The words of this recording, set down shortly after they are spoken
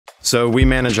So we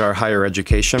manage our higher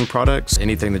education products,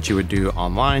 anything that you would do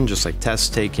online, just like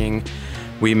test taking.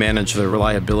 We manage the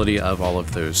reliability of all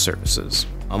of those services.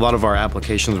 A lot of our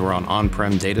applications were on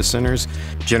on-prem data centers.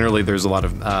 Generally, there's a lot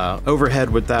of overhead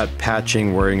with that,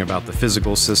 patching, worrying about the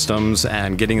physical systems,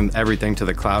 and getting everything to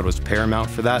the cloud was paramount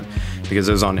for that because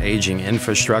it was on aging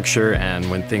infrastructure, and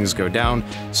when things go down,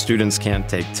 students can't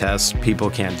take tests, people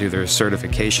can't do their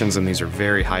certifications, and these are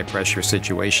very high-pressure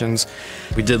situations.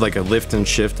 We did like a lift and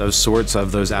shift of sorts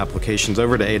of those applications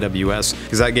over to AWS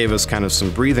because that gave us kind of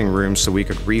some breathing room so we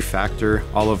could refactor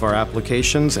all of our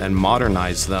applications and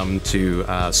modernize them to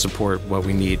support what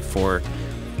we need for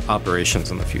operations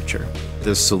in the future.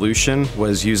 This solution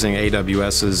was using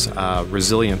AWS's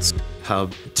Resilience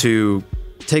Hub to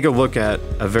take a look at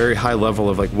a very high level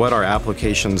of like what our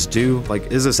applications do.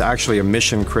 Like, is this actually a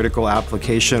mission critical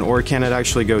application, or can it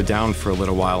actually go down for a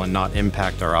little while and not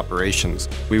impact our operations?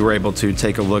 We were able to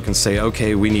take a look and say,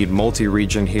 okay, we need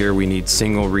multi-region here, we need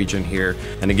single region here.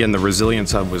 And again, the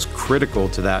Resilience Hub was critical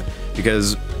to that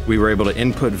because we were able to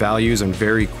input values and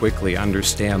very quickly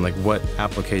understand like what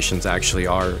applications actually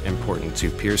are important to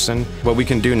Pearson. What we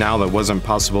can do now that wasn't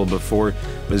possible before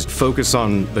was focus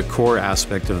on the core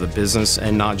aspect of the business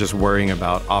and not just worrying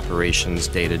about operations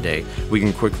day to day. We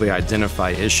can quickly identify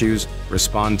issues,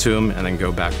 respond to them, and then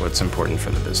go back what's important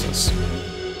for the business.